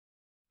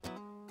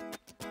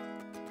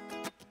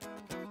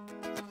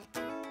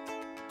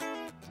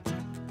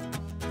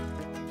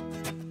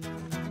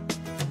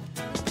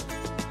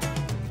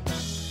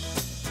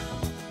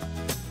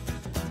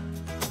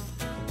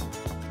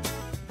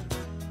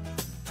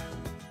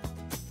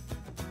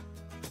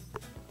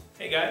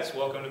Hey guys,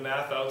 welcome to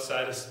Math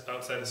Outside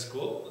of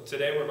School.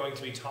 Today we're going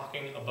to be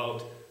talking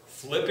about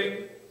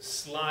flipping,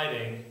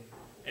 sliding,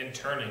 and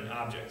turning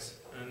objects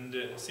and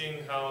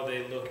seeing how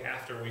they look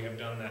after we have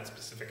done that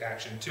specific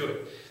action to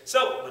it.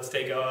 So let's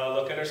take a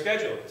look at our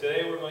schedule.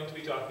 Today we're going to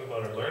be talking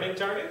about our learning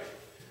target,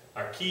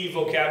 our key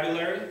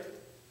vocabulary.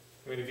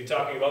 We're going to be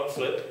talking about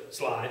flip,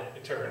 slide,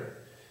 and turn.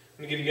 I'm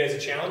going to give you guys a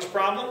challenge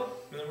problem,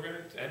 and then we're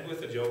going to end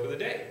with a joke of the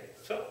day.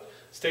 So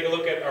let's take a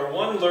look at our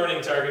one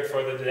learning target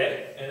for the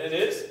day, and it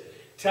is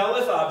tell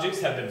if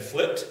objects have been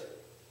flipped,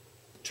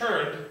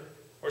 turned,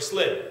 or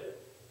slid.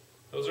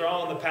 Those are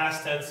all in the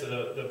past tense,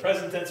 so the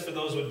present tense for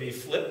those would be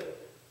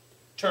flip,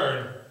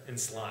 turn, and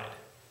slide.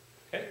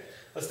 Okay?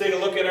 Let's take a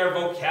look at our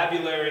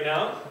vocabulary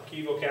now,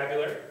 key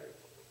vocabulary.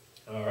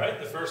 Alright,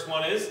 the first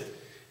one is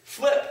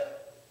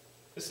flip.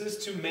 This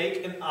is to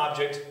make an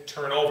object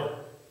turn over.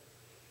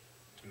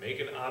 To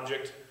make an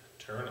object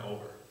turn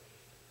over.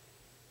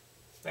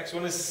 Next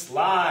one is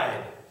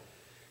slide.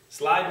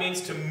 Slide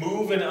means to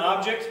move an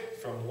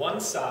object from one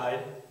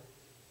side,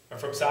 or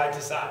from side to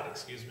side,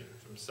 excuse me,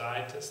 from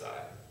side to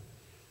side.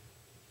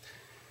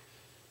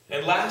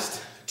 And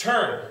last,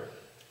 turn.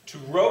 To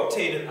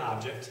rotate an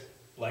object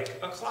like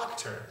a clock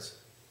turns.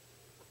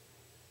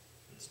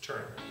 Let's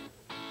turn.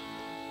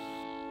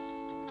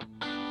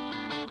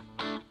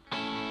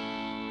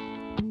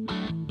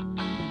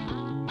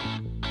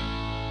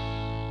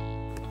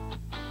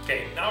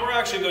 Okay, now we're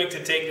actually going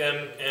to take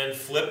them and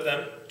flip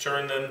them,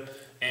 turn them,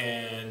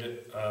 and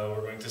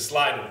we're going to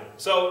slide them.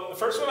 So the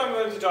first one I'm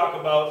going to talk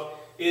about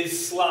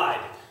is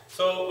slide.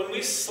 So when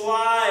we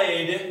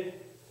slide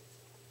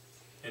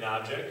an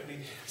object, we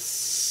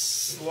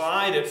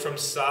slide it from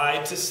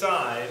side to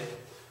side.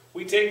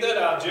 We take that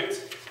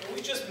object and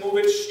we just move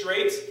it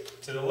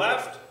straight to the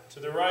left, to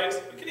the right.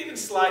 We can even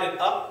slide it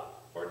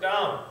up or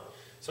down.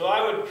 So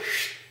I would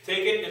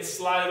take it and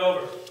slide it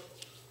over.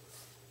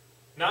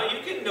 Now you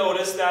can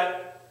notice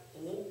that,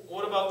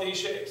 what about these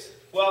shapes?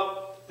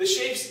 Well, the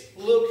shapes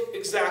look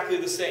exactly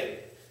the same.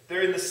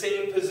 They're in the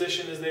same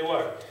position as they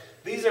were.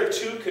 These are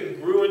two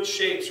congruent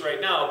shapes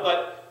right now,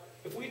 but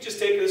if we just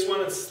take this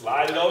one and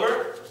slide it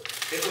over,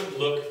 it would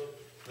look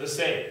the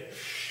same.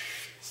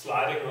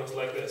 Sliding looks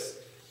like this.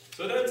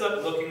 So it ends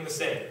up looking the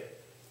same.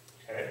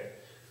 Okay?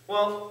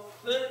 Well,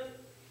 then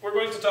we're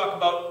going to talk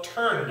about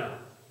turn now.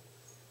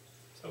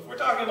 So if we're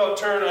talking about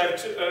turn, I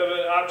have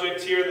an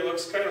object here that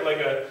looks kind of like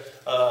a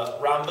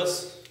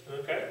rhombus.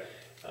 Okay?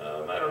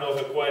 I don't know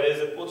if it quite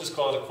is. We'll just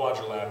call it a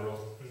quadrilateral.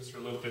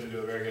 Mr. Luke didn't do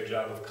a very good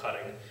job of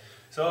cutting.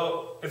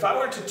 So if I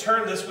were to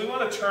turn this, we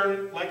want to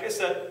turn, like I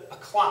said, a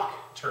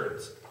clock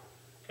turns.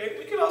 Okay,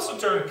 we can also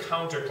turn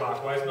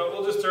counterclockwise, but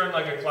we'll just turn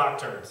like a clock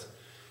turns.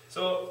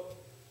 So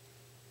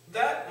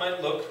that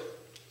might look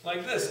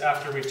like this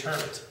after we turn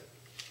it.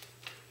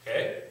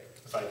 Okay,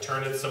 if I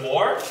turn it some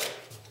more, it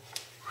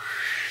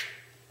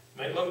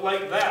might look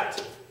like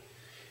that.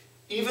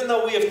 Even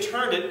though we have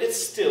turned it, it's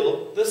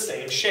still the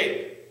same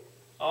shape.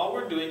 All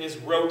we're doing is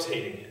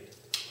rotating it.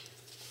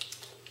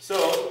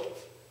 So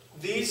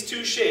these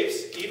two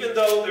shapes, even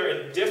though they're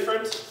in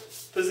different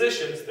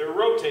positions, they're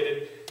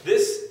rotated,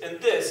 this and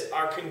this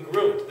are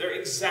congruent. They're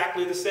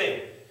exactly the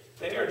same.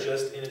 They are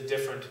just in a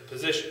different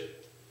position.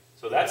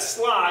 So that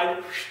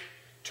slide,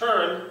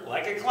 turn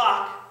like a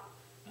clock,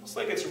 almost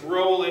like it's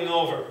rolling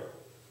over.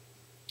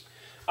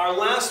 Our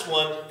last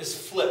one is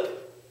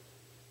flip.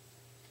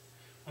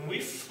 When we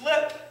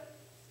flip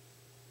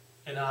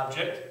an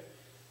object,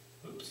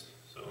 oops,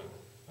 so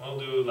I'll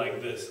do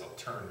like this, I'll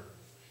turn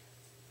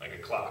like a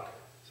clock.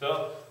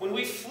 So when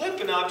we flip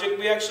an object,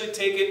 we actually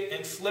take it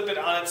and flip it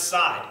on its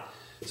side.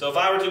 So if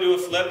I were to do a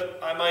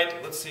flip, I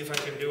might, let's see if I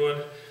can do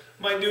one,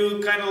 might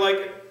do kind of like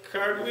a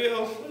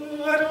cartwheel.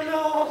 Ooh, I don't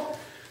know,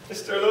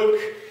 Mr.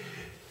 Luke.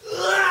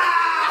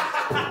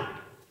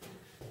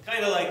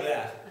 Kind of like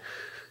that.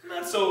 I'm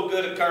not so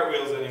good at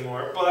cartwheels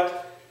anymore,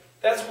 but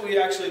that's what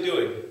we're actually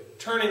doing.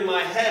 Turning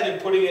my head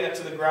and putting it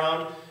to the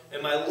ground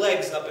and my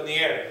legs up in the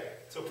air.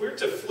 So if we were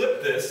to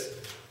flip this,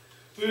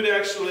 we would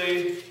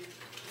actually,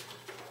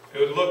 it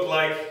would look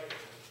like,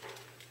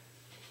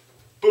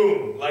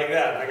 boom, like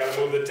that. I gotta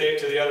move the tape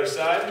to the other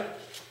side.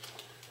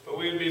 But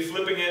we would be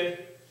flipping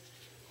it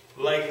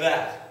like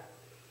that.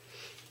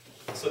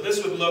 So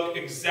this would look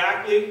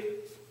exactly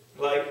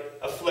like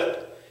a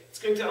flip. It's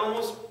going to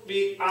almost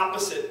be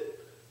opposite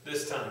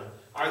this time.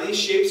 Are these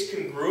shapes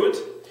congruent?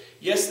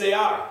 Yes, they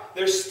are.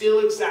 They're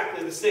still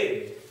exactly the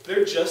same.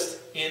 They're just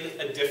in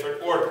a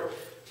different order.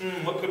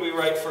 What could we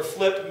write for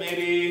flip?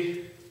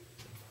 Maybe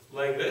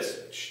like this.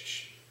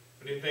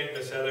 What do you think,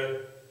 Miss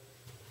Heather?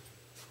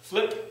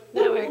 Flip?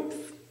 That works.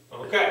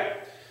 Okay.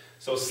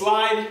 So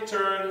slide,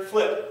 turn,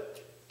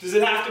 flip. Does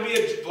it have to be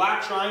a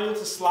black triangle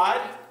to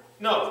slide?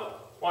 No.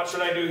 Watch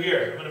what I do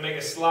here. I'm going to make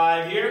a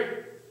slide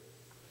here.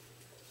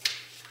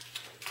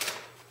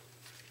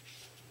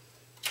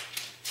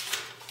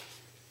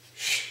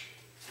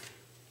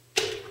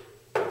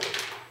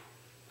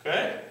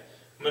 Okay.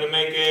 I'm going to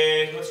make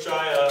a, let's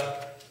try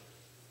a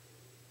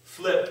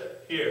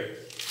flip here.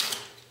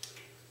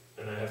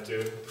 And I have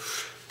to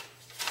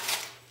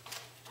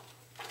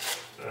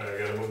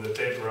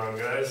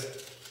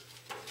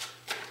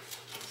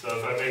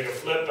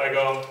I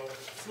go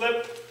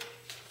flip,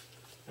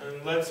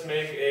 and let's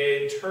make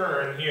a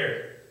turn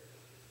here.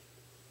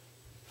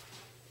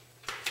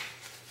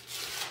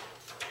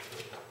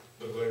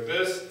 Look like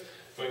this.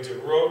 I'm going to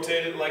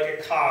rotate it like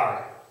a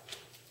car.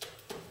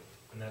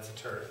 And that's a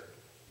turn.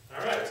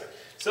 Alright,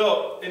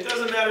 so it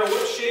doesn't matter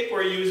what shape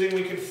we're using,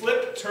 we can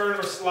flip, turn,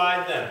 or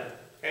slide them.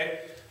 Okay?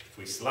 If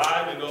we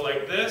slide, we go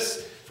like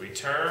this. If we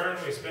turn,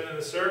 we spin in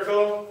a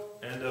circle.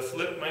 And a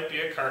flip might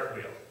be a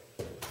cartwheel.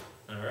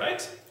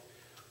 Alright?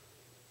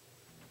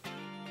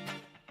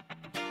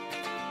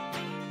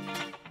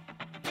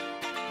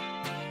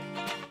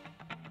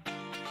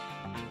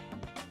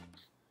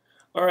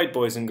 Alright,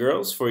 boys and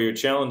girls, for your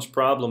challenge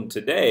problem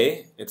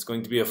today, it's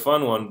going to be a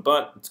fun one,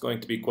 but it's going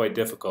to be quite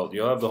difficult.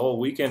 You'll have the whole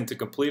weekend to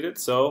complete it,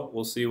 so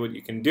we'll see what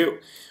you can do.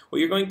 What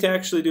you're going to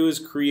actually do is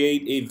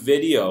create a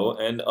video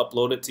and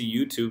upload it to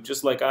YouTube,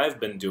 just like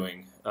I've been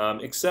doing.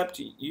 Except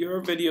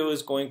your video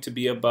is going to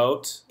be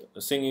about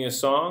singing a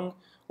song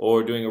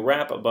or doing a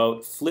rap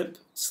about flip,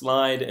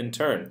 slide, and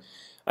turn.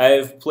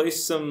 I've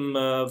placed some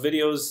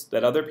videos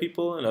that other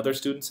people and other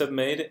students have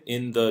made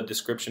in the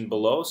description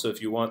below, so if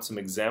you want some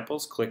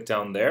examples, click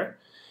down there.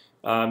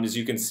 As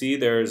you can see,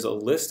 there's a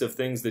list of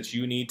things that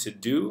you need to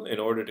do in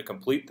order to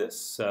complete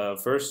this.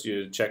 First,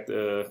 you check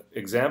the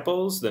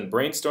examples, then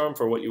brainstorm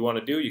for what you want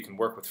to do. You can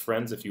work with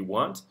friends if you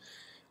want.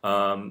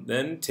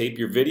 Then tape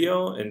your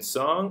video and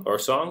song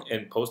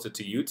and post it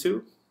to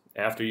YouTube.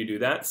 After you do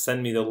that,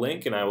 send me the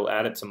link and I will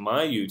add it to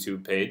my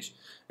YouTube page.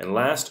 And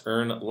last,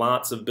 earn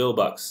lots of bill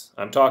bucks.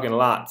 I'm talking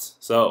lots.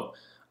 So,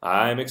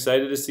 I'm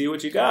excited to see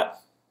what you got.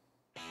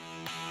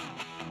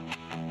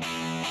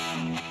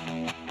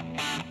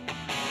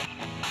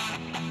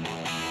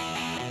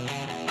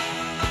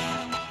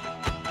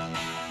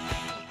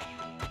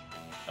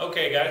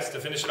 Okay guys, to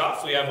finish it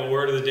off, we have a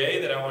word of the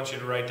day that I want you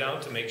to write down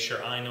to make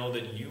sure I know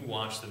that you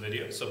watched the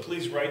video. So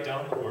please write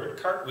down the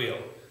word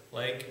cartwheel,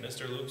 like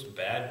Mr. Luke's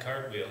bad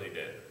cartwheel he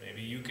did.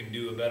 Maybe you can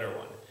do a better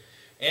one.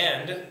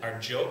 And our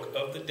joke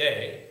of the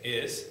day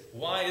is,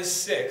 why is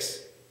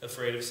 6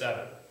 afraid of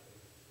 7?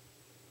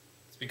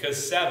 It's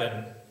because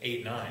 7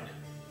 ate 9.